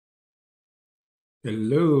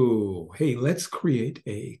Hello. Hey, let's create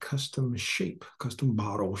a custom shape, custom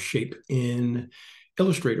bottle shape in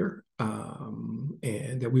Illustrator,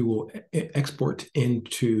 and that we will export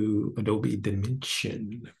into Adobe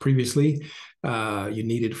Dimension. Previously, you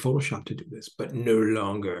needed Photoshop to do this, but no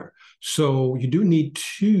longer. So you do need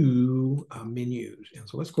two menus. And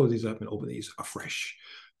so let's close these up and open these afresh.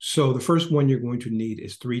 So the first one you're going to need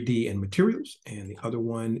is 3D and materials, and the other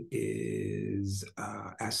one is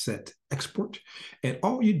asset export. And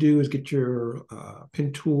all you do is get your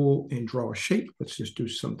pen tool and draw a shape. Let's just do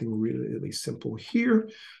something really, really simple here.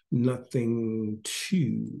 Nothing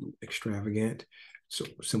too extravagant. So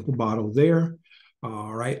simple bottle there.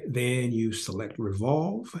 All right, then you select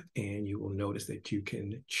revolve, and you will notice that you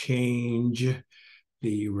can change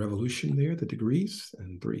the revolution there, the degrees,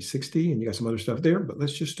 and 360, and you got some other stuff there, but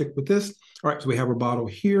let's just stick with this. All right, so we have our bottle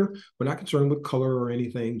here. We're not concerned with color or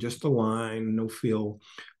anything, just a line, no fill.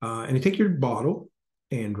 And you take your bottle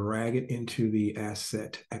and drag it into the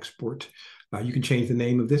asset export. You can change the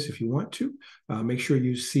name of this if you want to. Make sure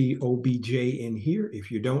you see OBJ in here. If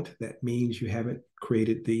you don't, that means you haven't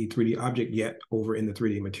created the 3D object yet over in the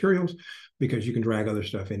 3D materials, because you can drag other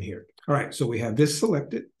stuff in here. All right, so we have this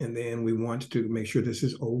selected, and then we want to make sure this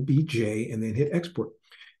is OBJ, and then hit export.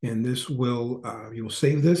 And this will, you'll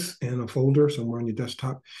save this in a folder somewhere on your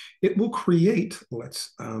desktop. It will create,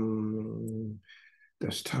 let's,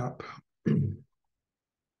 desktop,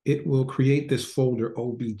 it will create this folder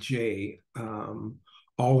OBJ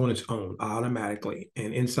all on its own automatically.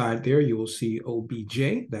 And inside there, you will see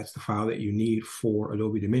OBJ. That's the file that you need for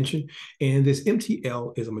Adobe Dimension. And this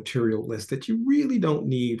MTL is a material list that you really don't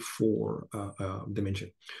need for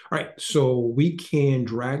Dimension. All right, so we can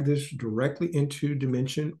drag this directly into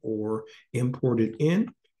Dimension or import it in.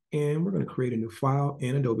 And we're going to create a new file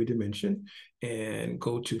in Adobe Dimension and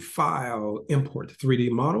go to File, Import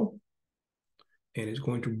 3D Model. And it's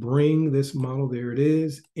going to bring this model, there it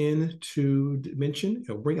is, into Dimension.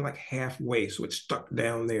 It'll bring it like halfway, so it's stuck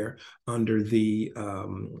down there under the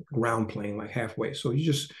ground plane, like halfway. So you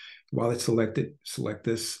just, while it's selected, select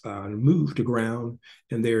this, move to ground,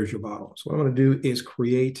 and there's your bottle. So what I'm going to do is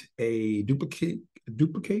create a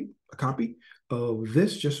a copy of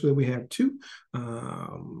this, just so that we have two.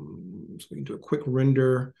 So we can do a quick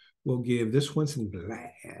render. We'll give this one some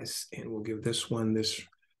glass, and we'll give this one this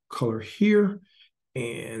color here.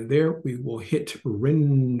 And there we will hit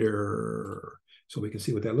render. So we can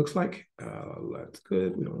see what that looks like. That's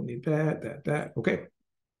good. We don't need that. Okay.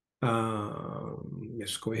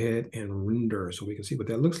 Let's go ahead and render so we can see what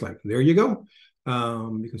that looks like. There you go.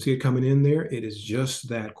 You can see it coming in there. It is just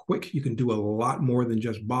that quick. You can do a lot more than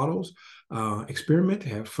just bottles. Experiment,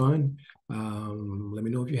 have fun. Let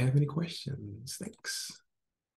me know if you have any questions. Thanks.